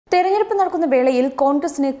തെരഞ്ഞെടുപ്പ് നടക്കുന്ന വേളയിൽ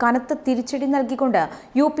കോൺഗ്രസിന് കനത്ത തിരിച്ചടി നൽകിക്കൊണ്ട്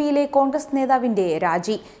യുപിയിലെ കോൺഗ്രസ് നേതാവിന്റെ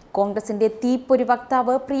രാജി. കോൺഗ്രസിന്റെ തീപ്പൊരി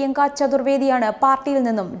വക്താവ് പ്രിയങ്ക ചതുർവേദിയാണ് പാർട്ടിയിൽ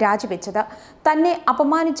നിന്നും രാജിവെച്ചത്. തന്നെ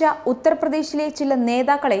അപമാനിച്ച ഉത്തർപ്രദേശിലെ ചില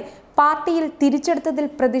നേതാക്കളെ പാർട്ടിയിൽ തിരിച്ചെടുത്തതിൽ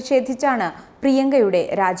പ്രതിഷേധിച്ചാണ് പ്രിയങ്കയുടെ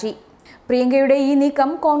രാജി. പ്രിയങ്കയുടെ ഈ നീക്കം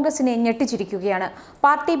കോൺഗ്രസിനെ ഞെട്ടിച്ചിരിക്കുകയാണ്.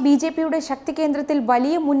 പാർട്ടി ബിജെപിയുടെ ശക്തി കേന്ദ്രത്തിൽ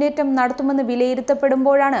വലിയ മുന്നേറ്റം നടത്തുമെന്ന്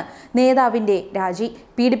വിലയിരുത്തപ്പെടുമ്പോഴാണ് നേതാവിന്റെ രാജി.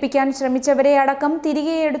 പീഡിപ്പിക്കാൻ ശ്രമിച്ചവരെ അടക്കം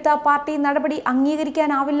തിരികെ എടുത്ത പാർട്ടി നടപടി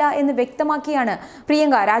അംഗീകരിക്കാനാവില്ല എന്ന് വ്യക്തമാക്കിയാണ്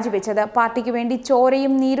പ്രിയങ്ക രാജിവെച്ചത്. പാർട്ടിക്ക് വേണ്ടി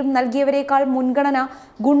ചോരയും നീരും നൽകിയവരെക്കാൾ മുൻഗണന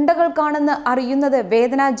ഗുണ്ടകൾക്കാണെന്ന് അറിയുന്നത്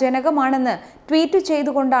വേദനാജനകമാണെന്ന് ട്വീറ്റ്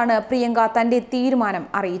ചെയ്തുകൊണ്ടാണ് പ്രിയങ്ക തന്റെ തീരുമാനം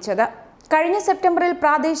അറിയിച്ചത്. കഴിഞ്ഞ സെപ്റ്റംബറിൽ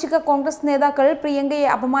പ്രാദേശിക കോൺഗ്രസ് നേതാക്കൾ പ്രിയങ്കയെ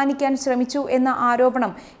അപമാനിക്കാൻ ശ്രമിച്ചു എന്ന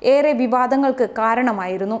ആരോപണം ഏറെ വിവാദങ്ങൾക്ക്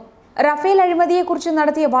കാരണമായിരുന്നു. റഫേൽ അഴിമതിയെക്കുറിച്ച്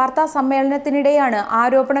നടത്തിയ വാർത്താ സമ്മേളനത്തിനിടെയാണ്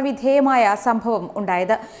ആരോപണ വിധേയമായ സംഭവം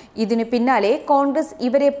ഉണ്ടായത്. ഇതിനു പിന്നാലെ കോൺഗ്രസ്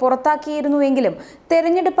ഇവരെ പുറത്താക്കിയിരുന്നുവെങ്കിലും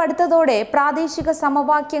തെരഞ്ഞെടുപ്പ് അടുത്തതോടെ പ്രാദേശിക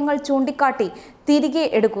സമവാക്യങ്ങൾ ചൂണ്ടിക്കാട്ടി തിരികെ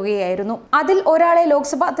എടുക്കുകയായിരുന്നു. അതിൽ ഒരാളെ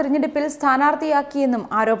ലോക്സഭാ തെരഞ്ഞെടുപ്പിൽ സ്ഥാനാർത്ഥിയാക്കിയെന്നും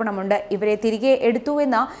ആരോപണമുണ്ട്. ഇവരെ തിരികെ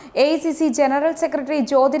എടുത്തുവെന്ന AICC ജനറൽ സെക്രട്ടറി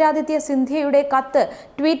ജ്യോതിരാദിത്യ സിന്ധ്യയുടെ കത്ത്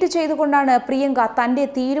ട്വീറ്റ് ചെയ്തുകൊണ്ടാണ് പ്രിയങ്ക തന്റെ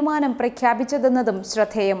തീരുമാനം പ്രഖ്യാപിച്ചതെന്നതും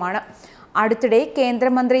ശ്രദ്ധേയമാണ്. അടുത്തിടെ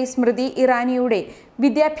കേന്ദ്രമന്ത്രി സ്മൃതി ഇറാനിയുടെ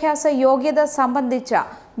വിദ്യാഭ്യാസ യോഗ്യത സംബന്ധിച്ച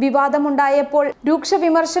വിവാദമുണ്ടായപ്പോൾ രൂക്ഷ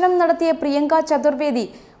വിമർശനം നടത്തിയ പ്രിയങ്ക ചതുർവേദി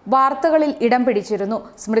വാർത്തകളിൽ ഇടം പിടിച്ചിരുന്നു.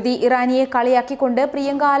 സ്മൃതി ഇറാനിയെ കളിയാക്കിക്കൊണ്ട്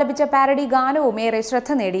പ്രിയങ്ക ആലപിച്ച പാരഡി ഗാനവും ഏറെ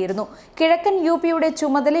ശ്രദ്ധ നേടിയിരുന്നു. കിഴക്കൻ യുപിയുടെ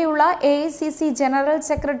ചുമതലയുള്ള AICC ജനറൽ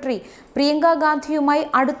സെക്രട്ടറി പ്രിയങ്ക ഗാന്ധിയുമായി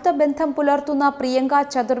അടുത്ത ബന്ധം പുലർത്തുന്ന പ്രിയങ്ക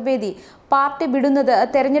ചതുർവേദി പാർട്ടി വിടുന്നത്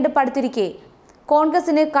തെരഞ്ഞെടുപ്പ് അടുത്തിരിക്കെ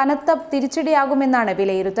കോൺഗ്രസിന് കനത്ത തിരിച്ചടിയാകുമെന്നാണ്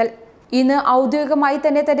വിലയിരുത്തൽ. ഇന്ന് ഔദ്യോഗികമായി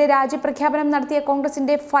തന്നെ തന്റെ രാജിപ്രഖ്യാപനം നടത്തിയ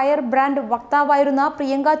കോൺഗ്രസിന്റെ ഫയർ ബ്രാൻഡ് വക്താവായിരുന്ന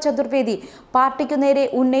പ്രിയങ്ക ചതുർവേദി പാർട്ടിക്കു നേരെ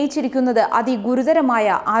ഉന്നയിച്ചിരിക്കുന്നത്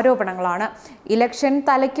അതിഗുരുതരമായ ആരോപണങ്ങളാണ്. ഇലക്ഷൻ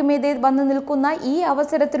തലയ്ക്കുമീതെ വന്നു നിൽക്കുന്ന ഈ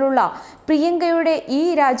അവസരത്തിലുള്ള പ്രിയങ്കയുടെ ഈ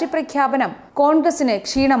രാജിപ്രഖ്യാപനം കോൺഗ്രസിന്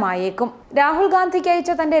ക്ഷീണമായേക്കും. രാഹുൽ ഗാന്ധിക്ക്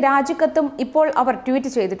അയച്ച തന്റെ രാജിക്കത്തും ഇപ്പോൾ അവർ ട്വീറ്റ്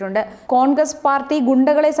ചെയ്തിട്ടുണ്ട്. കോൺഗ്രസ് പാർട്ടി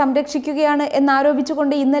ഗുണ്ടകളെ സംരക്ഷിക്കുകയാണ്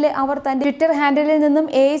എന്നാരോപിച്ചുകൊണ്ട് ഇന്നലെ അവർ തന്റെ ട്വിറ്റർ ഹാൻഡിലിൽ നിന്നും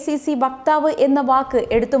AICC വക്താവ് എന്ന വാക്ക്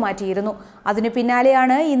എടുത്തുമാറ്റിയിരുന്നു. അതിനു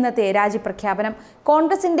പിന്നാലെയാണ് ഇന്നത്തെ രാജിപ്രഖ്യാപനം.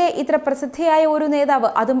 കോൺഗ്രസിന്റെ ഇത്ര പ്രസിദ്ധിയായ ഒരു നേതാവ്,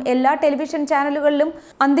 അതും എല്ലാ ടെലിവിഷൻ ചാനലുകളിലും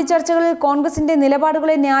അന്തിച്ചർച്ചകളിൽ കോൺഗ്രസിന്റെ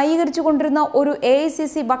നിലപാടുകളെ ന്യായീകരിച്ചു കൊണ്ടിരുന്ന ഒരു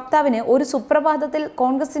AICC വക്താവിന് ഒരു സുപ്രഭാതത്തിൽ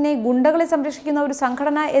കോൺഗ്രസിനെ ഗുണ്ടകളെ സംരക്ഷിക്കുന്ന ഒരു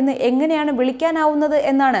സംഘടന എന്ന് എങ്ങനെയാണ് വിളിക്കാനാവുന്നത്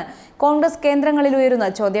എന്നാണ് കോൺഗ്രസ് കേന്ദ്രങ്ങളിൽ ഉയരുന്ന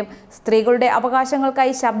ചോദ്യം. സ്ത്രീകളുടെ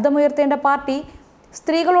അവകാശങ്ങൾക്കായി ശബ്ദമുയർത്തേണ്ട പാർട്ടി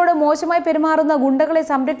സ്ത്രീകളോട് മോശമായി പെരുമാറുന്ന ഗുണ്ടകളെ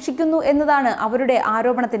സംരക്ഷിക്കുന്നു എന്നതാണ് അവരുടെ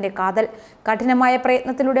ആരോപണത്തിന്റെ കാതൽ. കഠിനമായ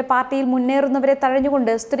പ്രയത്നത്തിലൂടെ പാർട്ടിയിൽ മുന്നേറുന്നവരെ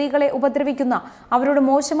തഴഞ്ഞുകൊണ്ട് സ്ത്രീകളെ ഉപദ്രവിക്കുന്ന, അവരോട്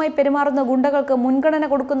മോശമായി പെരുമാറുന്ന ഗുണ്ടകൾക്ക് മുൻഗണന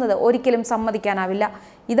കൊടുക്കുന്നത് ഒരിക്കലും സമ്മതിക്കാനാവില്ല.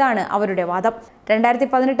 ഇതാണ് അവരുടെ വാദം.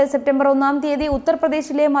 2018 സെപ്റ്റംബർ 1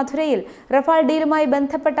 ഉത്തർപ്രദേശിലെ മധുരയിൽ റഫാൽ ഡീലുമായി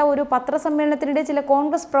ബന്ധപ്പെട്ട ഒരു പത്രസമ്മേളനത്തിനിടെ ചില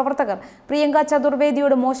കോൺഗ്രസ് പ്രവർത്തകർ പ്രിയങ്ക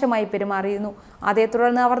ചതുർവേദിയോട് മോശമായി പെരുമാറിയിരുന്നു. അതേ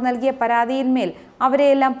തുടർന്ന് അവർ നൽകിയ പരാതിയിന്മേൽ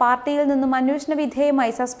അവരെയെല്ലാം പാർട്ടിയിൽ നിന്നും അന്വേഷണ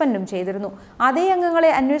വിധേയമായി സസ്പെൻഡും ചെയ്തിരുന്നു. അതേ അംഗങ്ങളെ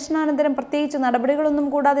അന്വേഷണാനന്തരം പ്രത്യേകിച്ച് നടപടികളൊന്നും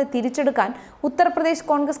കൂടാതെ തിരിച്ചെടുക്കാൻ ഉത്തർപ്രദേശ്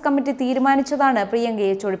കോൺഗ്രസ് കമ്മിറ്റി തീരുമാനിച്ചതാണ്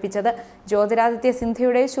പ്രിയങ്കയെ ചൊടിപ്പിച്ചത്. ജ്യോതിരാദിത്യ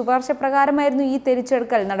സിന്ധ്യയുടെ ശുപാർശ പ്രകാരമായിരുന്നു ഈ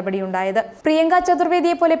തിരിച്ചെടുക്കൽ നടപടിയുണ്ടായത്. പ്രിയങ്ക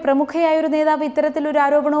ചതുർവേദിയെ പോലെ പ്രമുഖയായ ഒരു നേതാവ് ഇത്തരത്തിലൊരു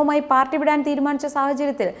ആരോപണവുമായി പാർട്ടി വിടാൻ തീരുമാനിച്ച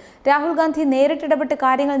സാഹചര്യത്തിൽ രാഹുൽ ഗാന്ധി നേരിട്ടിടപെട്ട്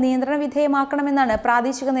കാര്യങ്ങൾ നിയന്ത്രണ വിധേയമാക്കണമെന്നാണ്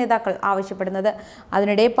പ്രാദേശിക നേതാക്കൾ ആവശ്യപ്പെടുന്നത്.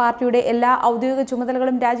 അതിനിടെ പാർട്ടിയുടെ എല്ലാ ഔദ്യോഗിക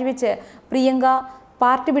ചുമതലകളും രാജിവെച്ച് പ്രിയങ്ക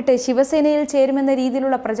പാർട്ടി വിട്ട് ശിവസേനയിൽ ചേരുമെന്ന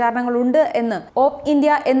രീതിയിലുള്ള പ്രചാരണങ്ങളുണ്ട് എന്ന് ഓപ്പ്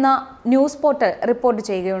ഇന്ത്യ എന്ന ന്യൂസ് പോർട്ടൽ റിപ്പോർട്ട്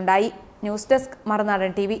ചെയ്യുകയുണ്ടായി. ന്യൂസ് ഡെസ്ക്,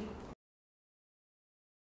 മറുനാടൻ TV.